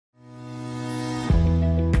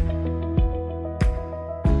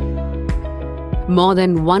More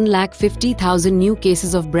than 150,000 new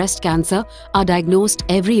cases of breast cancer are diagnosed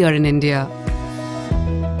every year in India.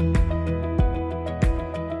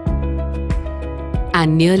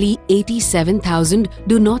 And nearly 87,000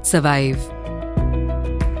 do not survive.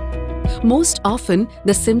 Most often,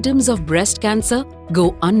 the symptoms of breast cancer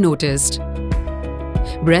go unnoticed.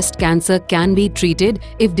 Breast cancer can be treated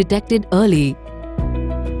if detected early.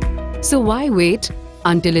 So why wait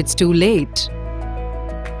until it's too late?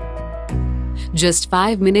 Just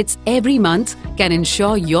 5 minutes every month can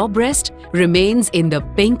ensure your breast remains in the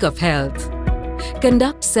pink of health.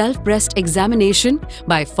 Conduct self-breast examination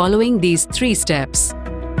by following these 3 steps.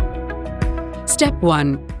 Step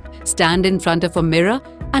 1. Stand in front of a mirror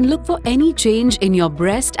and look for any change in your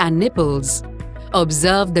breast and nipples.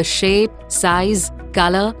 Observe the shape, size,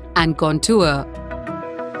 color, and contour.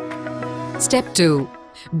 Step 2.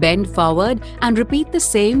 Bend forward and repeat the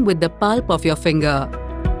same with the pulp of your finger.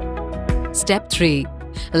 Step 3.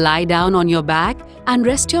 Lie down on your back and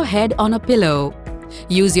rest your head on a pillow.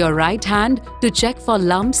 Use your right hand to check for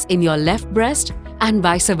lumps in your left breast and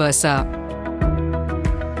vice versa.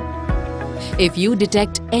 If you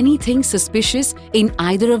detect anything suspicious in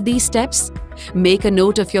either of these steps, make a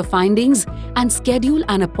note of your findings and schedule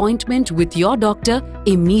an appointment with your doctor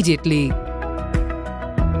immediately.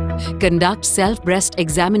 Conduct self-breast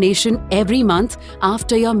examination every month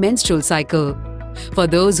after your menstrual cycle. For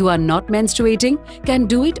those who are not menstruating, can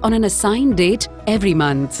do it on an assigned date every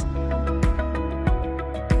month.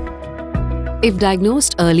 If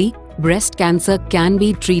diagnosed early, breast cancer can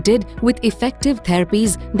be treated with effective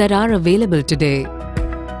therapies that are available today.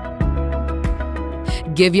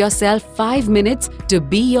 Give yourself 5 minutes to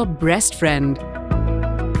be your breast friend.